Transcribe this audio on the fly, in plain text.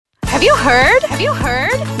Have you heard?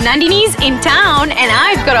 Nandini's in town and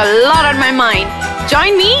I've got a lot on my mind.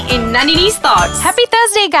 Join me in Nandini's Thoughts. Happy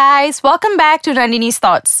Thursday, guys. Welcome back to Nandini's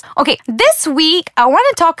Thoughts. Okay, this week, I want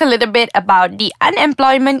to talk a little bit about the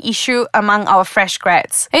unemployment issue among our fresh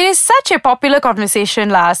grads. It is such a popular conversation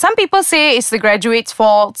lah. Some people say it's the graduates'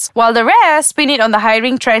 faults, while the rest pin it on the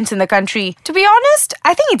hiring trends in the country. To be honest,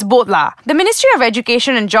 I think it's both lah. The Ministry of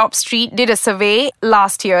Education and Job Street did a survey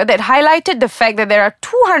last year that highlighted the fact that there are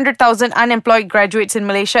 200,000 unemployed graduates in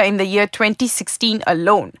Malaysia in the year 2016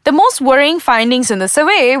 alone. The most worrying findings in the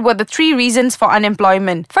survey were the three reasons for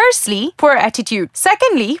unemployment. Firstly, poor attitude.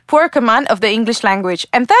 Secondly, poor command of the English language.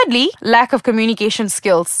 And thirdly, lack of communication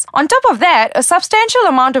skills. On top of that, a substantial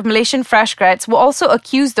amount of Malaysian fresh grads were also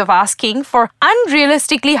accused of asking for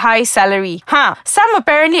unrealistically high salary. Some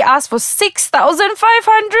apparently asked for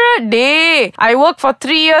 6,500 day. I work for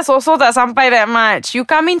 3 years also tak sampai that much. You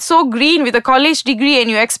come in so green with a college degree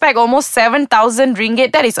and you expect almost 7,000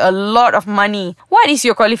 ringgit. That is a lot of money. What is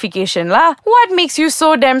your qualification lah? What makes you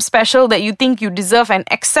so damn special that you think you deserve an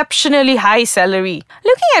exceptionally high salary?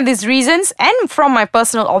 Looking at these reasons and from my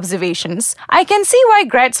personal observations, I can see why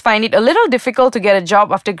grads find it a little difficult to get a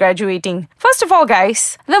job after graduating. First of all,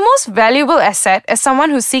 guys, the most valuable asset as someone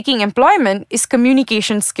who's seeking employment is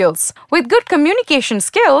communication skills. With good communication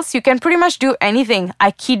skills, you can pretty much do anything.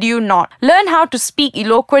 I kid you not. Learn how to speak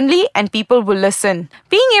eloquently and people will listen.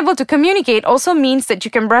 Being able to communicate also means that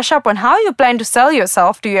you can brush up on how you plan to sell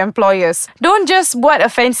yourself to your employers. Don't just buat a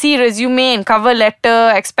fancy resume and cover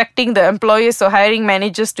letter expecting the employers or hiring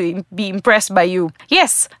managers to be impressed by you.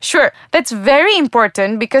 Yes, sure, that's very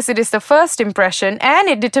important because it is the first impression and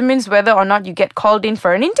it determines whether or not you get called in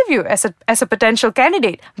for an interview as a potential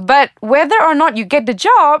candidate. But whether or not you get the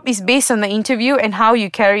job is based on the interview and how you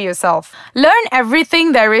carry yourself. Learn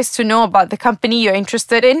everything there is to know about the company you're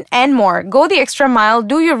interested in and more. Go the extra mile,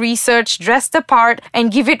 do your research, dress the part,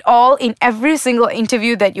 and give it all in every single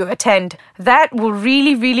interview that you attend. That will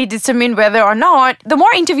really determine whether or not, the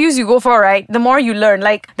more interviews you go for, right, the more you learn.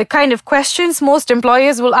 Like the kind of questions most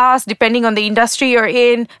employers will ask depending on the industry you're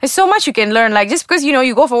in. There's so much you can learn. Like just because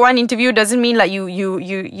you go for one interview doesn't mean like you're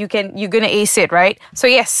gonna ace it, right? So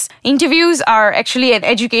yes, interviews are actually an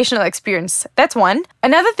educational experience. That's one.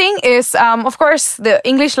 Another thing is, of course, the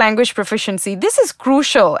English language proficiency. This is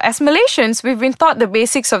crucial. As Malaysians, we've been taught the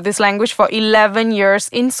basics of this language for 11 years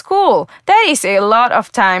in school. That is a lot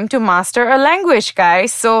of time to master a language,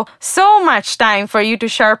 guys. So much time for you to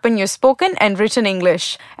sharpen your spoken and written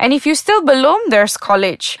English. And if you still below, there's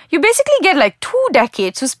college. You basically get like 2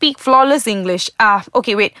 decades to speak flawless English.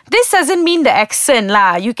 Okay, wait. This doesn't mean the accent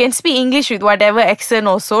lah. You can speak English with whatever accent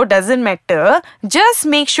also, doesn't matter. Just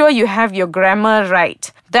make sure you have your grammar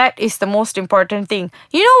right. That is the most important thing.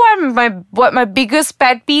 You know what my biggest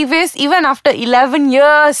pet peeve is? Even after 11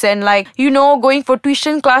 years and going for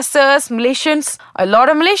tuition classes, a lot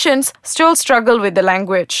of Malaysians still struggle with the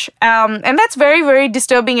language. And that's very, very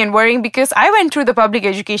disturbing and worrying because I went through the public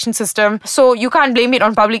education system, so you can't blame it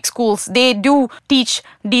on public schools. They do teach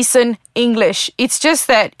decent English. It's just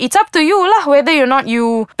that it's up to you lah, whether or not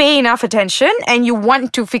you pay enough attention and you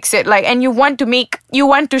want to fix it, and you want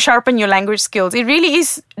to sharpen your language skills. It really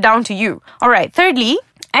is down to you. Alright, thirdly,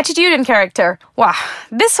 attitude and character. Wow,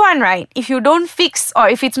 this one, right? If you don't fix or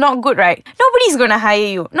if it's not good, right? Nobody's gonna hire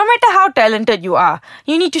you, no matter how talented you are.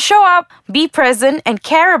 You need to show up, be present, and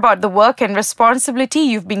care about the work and responsibility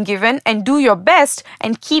you've been given and do your best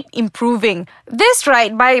and keep improving. This,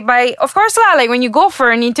 right, by of course lah, like when you go for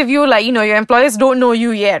an interview, your employers don't know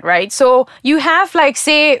you yet, right? So you have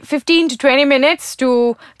say 15 to 20 minutes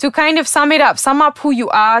to kind of sum up who you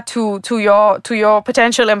are to your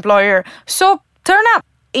potential employer. So turn up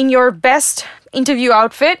in your best interview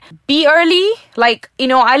outfit. Be early.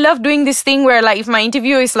 I love doing this thing where if my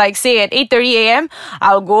interview is say at 8:30 a.m,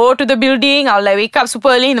 I'll go to the building, I'll wake up super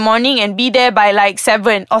early in the morning and be there by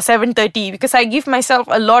 7 or 7:30 because I give myself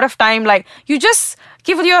a lot of time. You just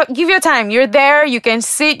give your time. You're there, you can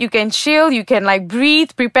sit, you can chill, you can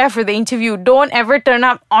breathe, prepare for the interview. Don't ever turn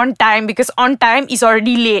up on time because on time is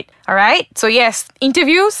already late. Alright? So yes,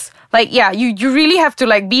 interviews, you really have to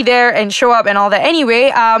be there and show up and all that. Anyway,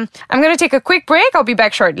 I'm gonna take a quick break. I'll be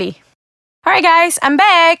back shortly. Alright guys, I'm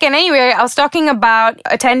back. And anyway, I was talking about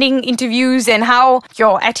attending interviews and how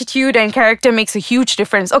your attitude and character makes a huge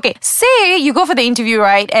difference. Okay, say you go for the interview,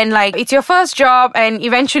 right? And it's your first job and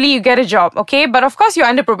eventually you get a job, okay? But of course you're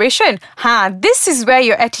under probation. This is where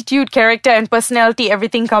your attitude, character and personality,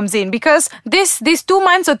 everything comes in. Because this 2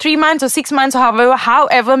 months or 3 months or 6 months or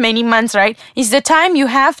however many months, right, is the time you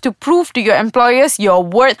have to prove to your employers your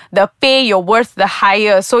worth, the pay, your worth, the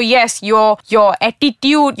hire. So yes, your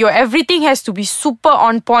attitude, your everything has to be super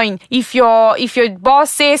on point. If your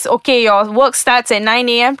boss says, okay, your work starts at 9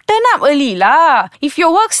 a.m., turn up early lah. If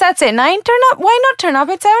your work starts at 9, why not turn up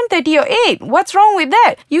at 7:30 or 8? What's wrong with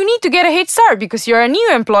that? You need to get a head start because you're a new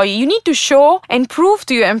employee. You need to show and prove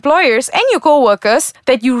to your employers and your co-workers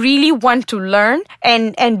that you really want to learn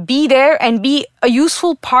and be there and be a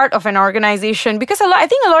useful part of an organization. Because I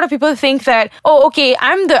think a lot of people think that, oh, okay,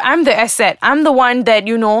 I'm the asset. I'm the one that,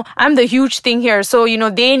 I'm the huge thing here. So,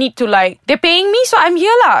 they need to they're paying me, so I'm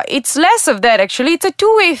here lah. It's less of that actually. It's a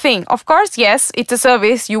two-way thing. Of course, yes, it's a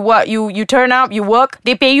service. You work, you turn up, you work,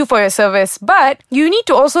 they pay you for your service. But you need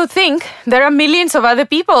to also think there are millions of other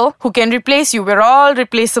people who can replace you. We're all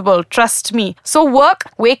replaceable. Trust me. So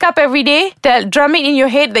wake up every day, drum it in your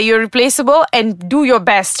head that you're replaceable and do your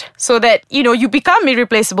best so that, you become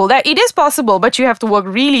irreplaceable. That it is possible, but you have to work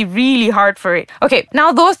really, really hard for it. Okay,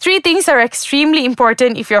 now those 3 things are extremely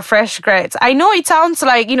important if you're fresh grads. I know it sounds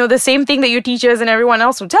like, the same thing that your teachers and everyone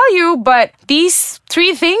else will tell you, but these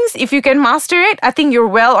 3 things, if you can master it, I think you're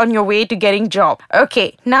well on your way to getting job.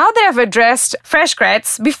 Okay, now that I've addressed fresh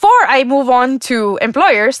grads, before I move on to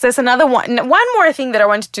employers, there's another one more thing that I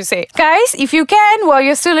wanted to say. Guys, if you can, while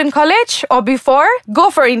you're still in college or before, go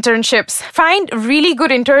for internships. Find really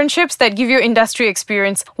good internships that give you industry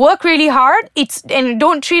experience. Work really hard. And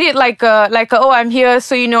don't treat it like oh, I'm here,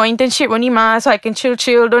 so internship only so I can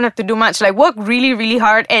chill, don't have to do much. Work really, really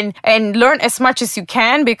hard and learn as much as you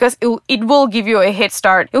can because it will give you a head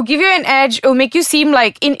start. It'll give you an edge. It'll make you seem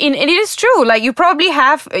like and it is true. You probably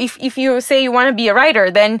have, if you say you want to be a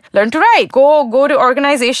writer, then learn to write. Go to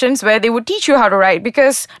organizations where they would teach you how to write,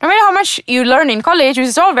 because no matter how much you learn in college, which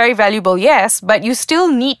is all very valuable, yes, but you still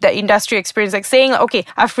need the industry experience. Saying, okay,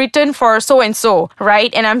 I've written for so and so,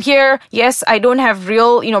 right? And I'm here. Yes, I don't have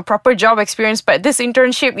real, proper job experience, but this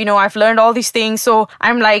internship, I've learned all these things, so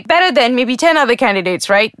I'm better than maybe 10 other candidates,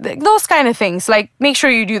 right? Those kind of things. Make sure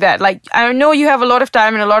you do that. I know you have a lot of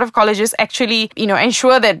time and a lot of colleges actually,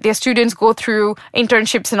 ensure that their students go through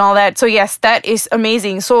internships and all that. So yes, that is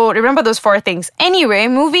amazing. So remember those 4 things. Anyway,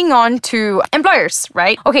 moving on to employers,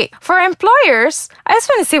 right? Okay, for employers, I just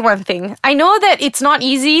want to say one thing. I know that it's not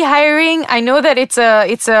easy hiring. I know that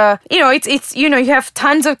you have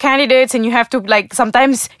tons of candidates and you have to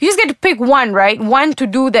sometimes you just get to pick one, right? One to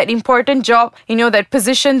do that important job, that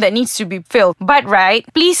position that needs to be filled. But right,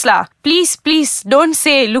 please don't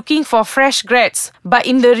say looking for fresh grads, but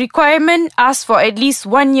in the requirement, ask for at least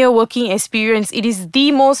 1 year working experience. It is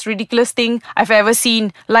the most ridiculous thing I've ever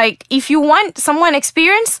seen. If you want someone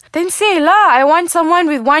experienced, then say I want someone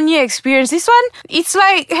with 1 year experience. This one, it's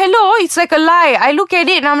hello, it's like a lie. I look at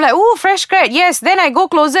it and I'm like, oh, fresh grad, yes. Then I go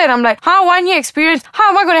closer and I'm like, 1 year experience? How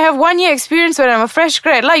am I going to have 1 year experience when I'm a fresh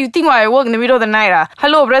grad? You think I work in the middle of the night?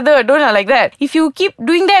 Hello, brother, don't like that. If you keep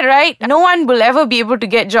doing that, right, no one will ever be able to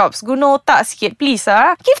get jobs. Guna otak sikit, please.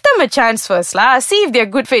 Give them a chance first. See if they're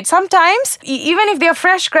good fit. Sometimes, even if they're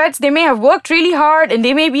fresh grads, they may have worked really hard and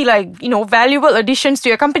they may be valuable additions to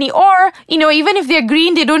your company. Or, even if they're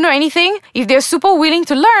green, they don't know anything, if they're super willing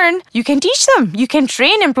to learn, you can teach them. You can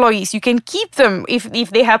train employees. You can keep them if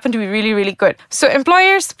they happen to be really, really good. So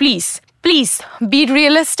employers, please be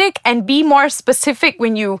realistic and be more specific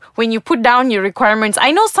when you put down your requirements.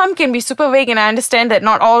 I know some can be super vague, and I understand that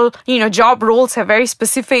not all job roles have very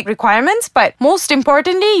specific requirements, but most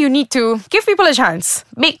importantly, you need to give people a chance.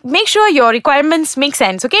 Make sure your requirements make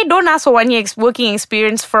sense. Okay, don't ask for 1 year working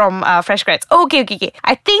experience from fresh grads. Okay.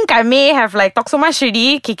 I think I may have talked so much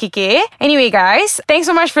already. Anyway, guys, thanks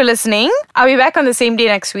so much for listening. I'll be back on the same day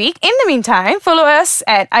next week. In the meantime, follow us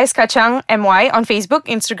at Ais Kacang MY on Facebook,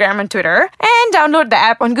 Instagram, and Twitter, and download the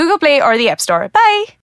app on Google Play or the App Store. Bye!